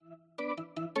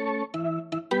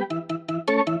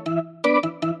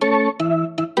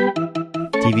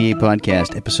TVA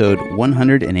Podcast, episode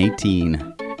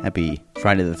 118. Happy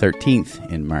Friday the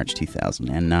 13th in March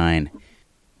 2009.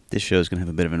 This show is going to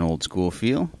have a bit of an old school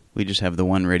feel. We just have the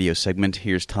one radio segment.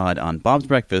 Here's Todd on Bob's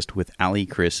Breakfast with Ali,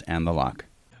 Chris, and the Lock.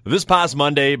 This past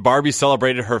Monday, Barbie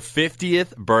celebrated her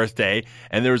 50th birthday,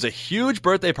 and there was a huge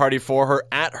birthday party for her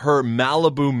at her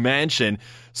Malibu mansion.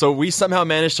 So we somehow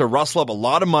managed to rustle up a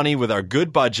lot of money with our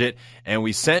good budget, and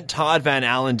we sent Todd Van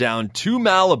Allen down to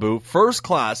Malibu, first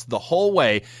class, the whole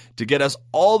way, to get us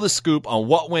all the scoop on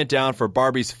what went down for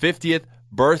Barbie's 50th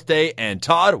birthday. And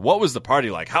Todd, what was the party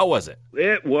like? How was it?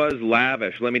 It was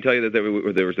lavish. Let me tell you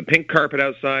that there was a pink carpet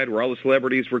outside where all the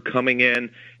celebrities were coming in.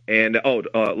 And,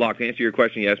 Locke, to answer your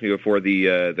question, you asked me before,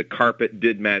 the carpet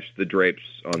did match the drapes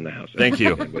on the house. Thank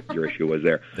you. What your issue was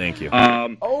there. Thank you.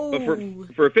 But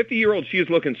for a 50-year-old, she is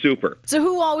looking super. So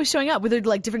who all was showing up? Were there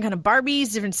like different kind of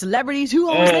Barbies, different celebrities? Who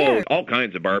all was there? All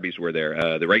kinds of Barbies were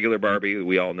there. The regular Barbie,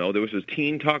 we all know. There was this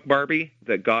Teen Talk Barbie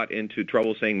that got into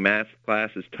trouble saying math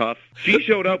class is tough. She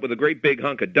showed up with a great big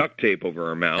hunk of duct tape over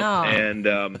her mouth. And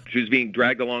she was being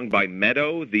dragged along by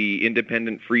Meadow, the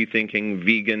independent, free-thinking,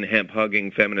 vegan, hemp-hugging,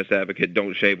 feminist advocate,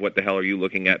 don't shave, what the hell are you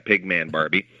looking at, Pigman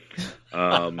Barbie.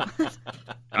 I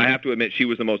have to admit, she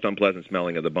was the most unpleasant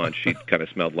smelling of the bunch. She kind of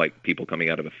smelled like people coming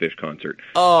out of a Fish concert.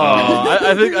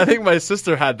 I think my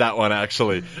sister had that one,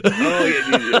 actually.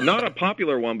 Not a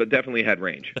popular one, but definitely had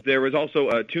range. There was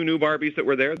also two new Barbies that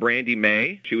were there. Brandy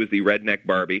May, she was the redneck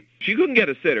Barbie. She couldn't get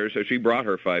a sitter, so she brought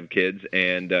her 5 kids,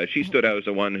 and she stood out as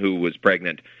the one who was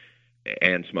pregnant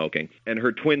and smoking. And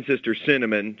her twin sister,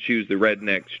 Cinnamon, she was the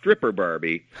redneck stripper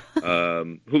Barbie,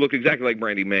 who looked exactly like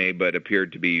Brandy May, but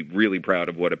appeared to be really proud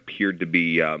of what appeared to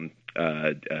be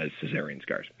cesarean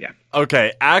scars. Yeah.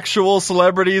 Okay, actual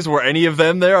celebrities, were any of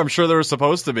them there? I'm sure there were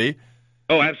supposed to be.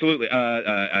 Oh, absolutely.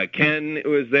 Ken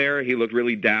was there. He looked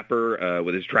really dapper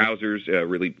with his trousers,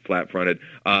 really flat-fronted.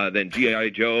 Then G.I.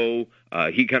 Joe,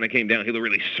 he kind of came down. He looked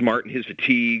really smart in his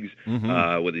fatigues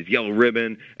with his yellow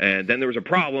ribbon. And then there was a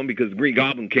problem because the Green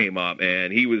Goblin came up,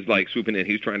 and he was, like, swooping in.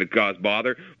 He was trying to cause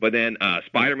bother. But then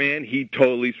Spider-Man, he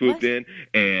totally swooped in,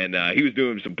 and he was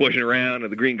doing some pushing around of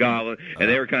the Green Goblin, and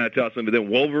they were kind of tussling. But then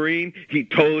Wolverine, he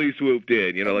totally swooped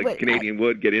in, like Canadian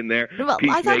would, get in there,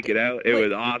 make it out. It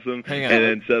was awesome. Hang on. And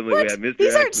then suddenly we had Mr.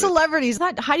 These aren't X. celebrities.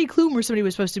 Not Heidi Klum or somebody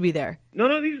was supposed to be there.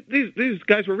 No, these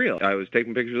guys were real. I was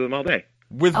taking pictures of them all day.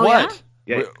 With Oh, what?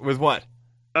 Yeah? With what?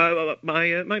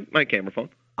 My camera phone.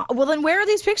 Well, then where are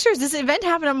these pictures? This event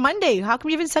happened on Monday. How come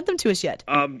you haven't sent them to us yet?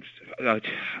 I don't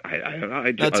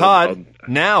know. Todd,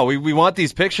 now we want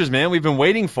these pictures, man. We've been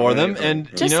waiting for them, and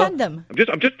Just send them.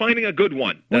 I'm just finding a good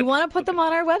one. We want to put them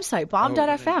on our website,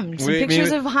 bob.fm. Some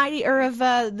pictures of Heidi or of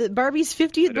the Barbie's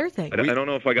 50th birthday. I don't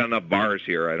know if I got enough bars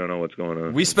here. I don't know what's going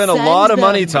on. We spent a lot of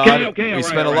money, Todd. Okay, we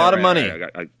spent a lot of money.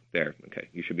 There. Okay,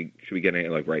 you should be getting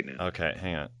it like right now. Okay,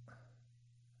 hang on.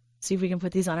 See if we can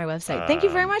put these on our website. Thank you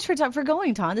very much for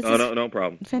going, Todd. This is no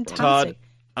problem. fantastic. Todd,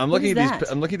 I'm looking What at is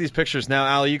these. I'm looking at these pictures now.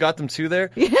 Ali, you got them too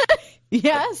there?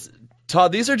 Yes.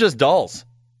 Todd, these are just dolls.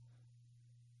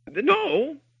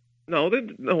 No,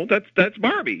 that's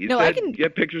Barbie. You No, said I can. you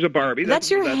have pictures of Barbie. That's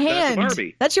your hand. That's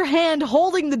Barbie. That's your hand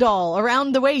holding the doll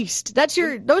around the waist. Those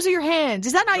are your hands.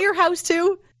 Is that not your house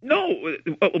too? No,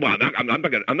 well, I'm not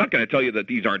going to tell you that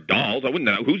these aren't dolls. I wouldn't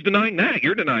know. Who's denying that?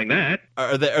 You're denying that.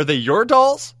 Are they your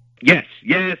dolls? Yes,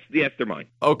 they're mine.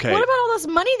 Okay. What about all this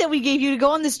money that we gave you to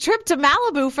go on this trip to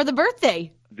Malibu for the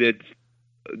birthday?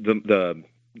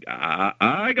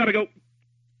 I gotta go.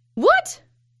 What?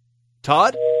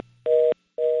 Todd?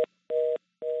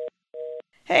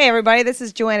 Hey everybody, this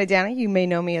is Joanna Downey. You may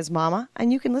know me as Mama,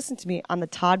 and you can listen to me on the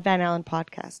Todd Van Allen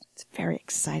podcast. It's very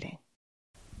exciting.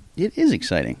 It is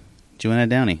exciting. Joanna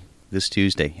Downey, this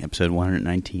Tuesday, episode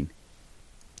 119.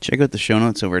 Check out the show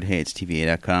notes over at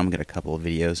heyitstva.com. Got a couple of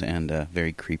videos and a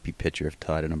very creepy picture of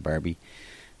Todd and a Barbie.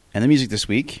 And the music this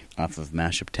week, off of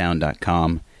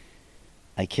mashuptown.com,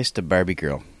 I Kissed a Barbie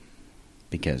Girl,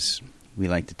 because we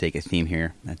like to take a theme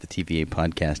here at the TVA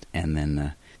podcast and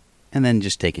then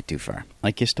just take it too far.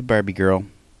 I Kissed a Barbie Girl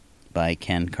by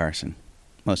Ken Carson.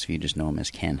 Most of you just know him as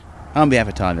Ken. On behalf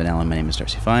of Todd Van Allen, my name is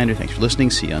Darcy Finder. Thanks for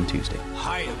listening. See you on Tuesday.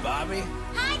 Hiya, Bobby.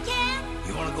 Hi, Ken.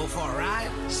 You want to go for a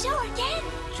ride? Sure, Ken.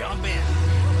 Jump in.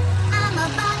 I'm a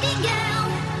Barbie girl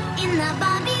in the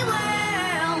Barbie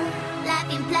world. Life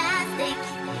in plastic,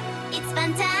 it's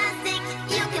fantastic.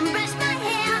 You can brush my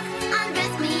hair,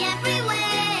 undress me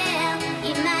everywhere.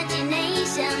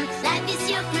 Imagination, life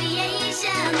is your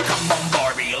creation. Come on,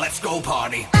 Barbie, let's go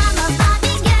party. I'm a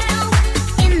Barbie girl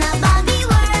in the Barbie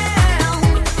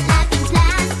world. Life in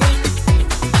plastic,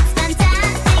 it's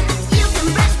fantastic. You can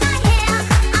brush my hair,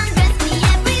 undress me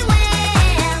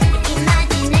everywhere.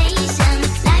 Imagination.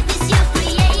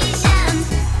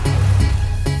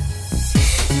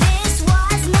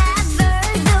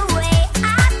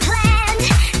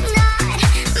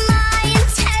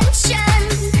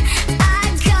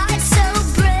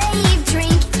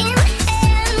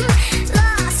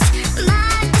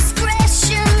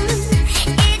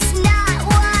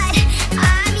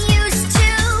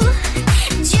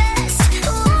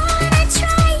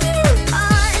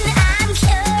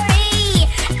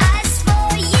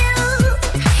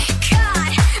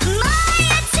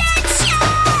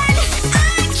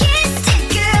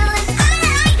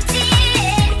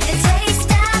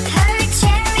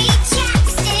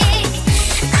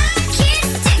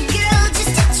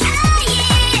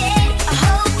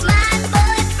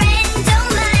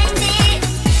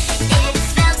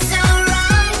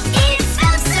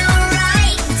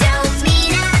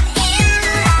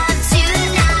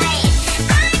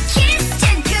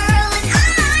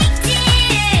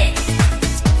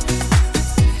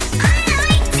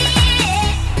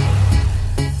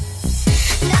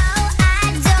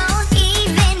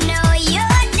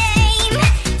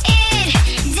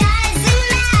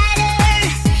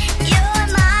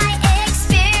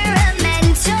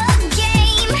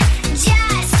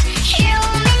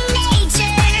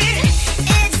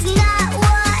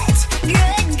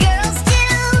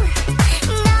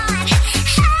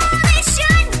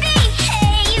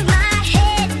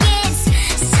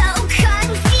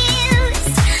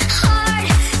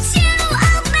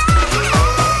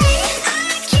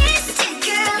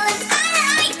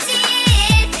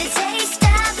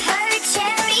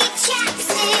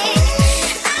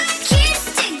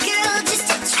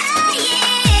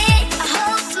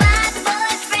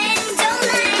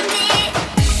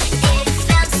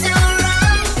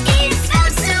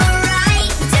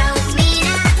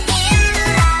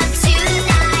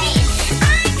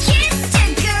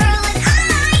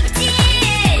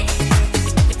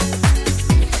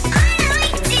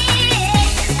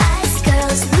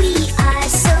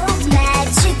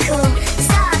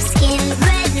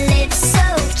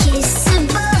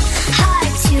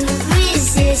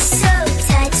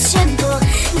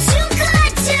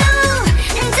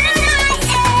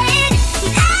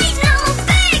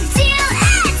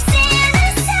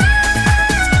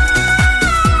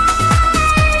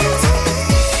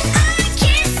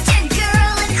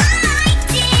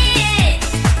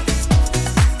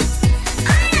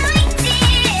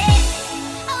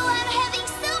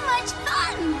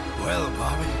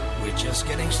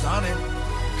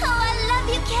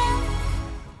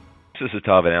 This is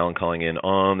Todd Van Allen calling in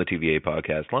on the TVA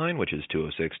podcast line, which is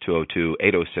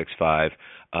 206-202-8065.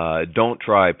 Don't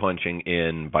try punching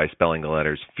in by spelling the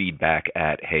letters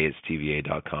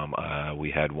feedback@heyitstva.com. We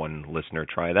had one listener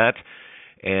try that,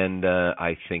 and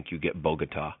I think you get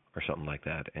Bogota or something like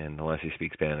that. And unless you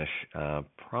speak Spanish,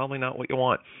 probably not what you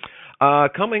want.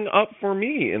 Coming up for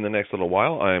me in the next little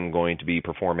while, I'm going to be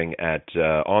performing at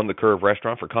On the Curve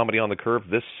Restaurant for Comedy on the Curve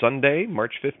this Sunday,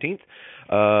 March 15th.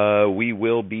 We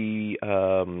will be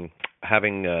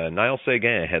having Niall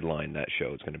Seguin headline that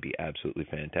show. It's going to be absolutely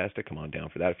fantastic. Come on down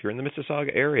for that if you're in the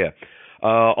Mississauga area.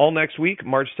 All next week,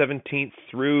 March 17th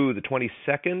through the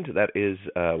 22nd. That is,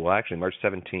 actually March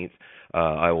 17th.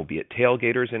 I will be at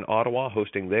Tailgaters in Ottawa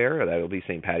hosting there. That will be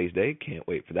St. Paddy's Day. Can't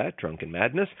wait for that. Drunken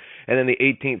Madness. And then the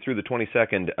 18th through the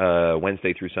 22nd,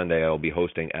 Wednesday through Sunday, I will be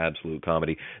hosting Absolute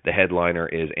Comedy. The headliner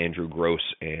is Andrew Gross,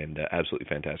 and absolutely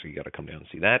fantastic. You got to come down and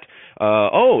see that.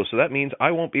 So that means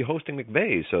I won't be hosting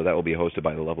McVeigh, so that will be hosted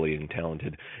by the lovely and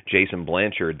talented Jason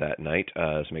Blanchard that night.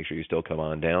 So make sure you still come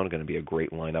on down. Going to be a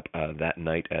great lineup that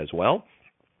night as well.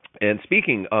 And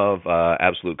speaking of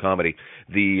Absolute Comedy,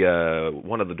 the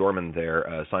one of the doormen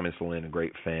there, Simon Selin, a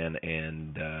great fan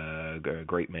and a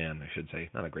great man, I should say.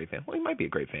 Not a great fan. Well, he might be a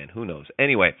great fan. Who knows?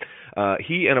 Anyway,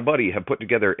 he and a buddy have put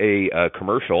together a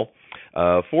commercial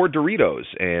for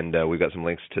Doritos, and we've got some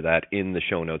links to that in the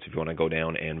show notes if you want to go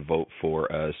down and vote for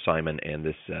Simon and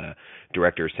this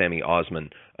director, Sammy Osman.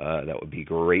 That would be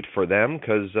great for them,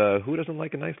 because who doesn't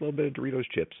like a nice little bit of Doritos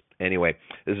chips? Anyway,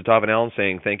 this is Todd Van Allen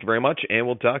saying thank you very much, and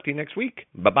we'll talk to you next week.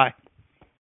 Bye-bye.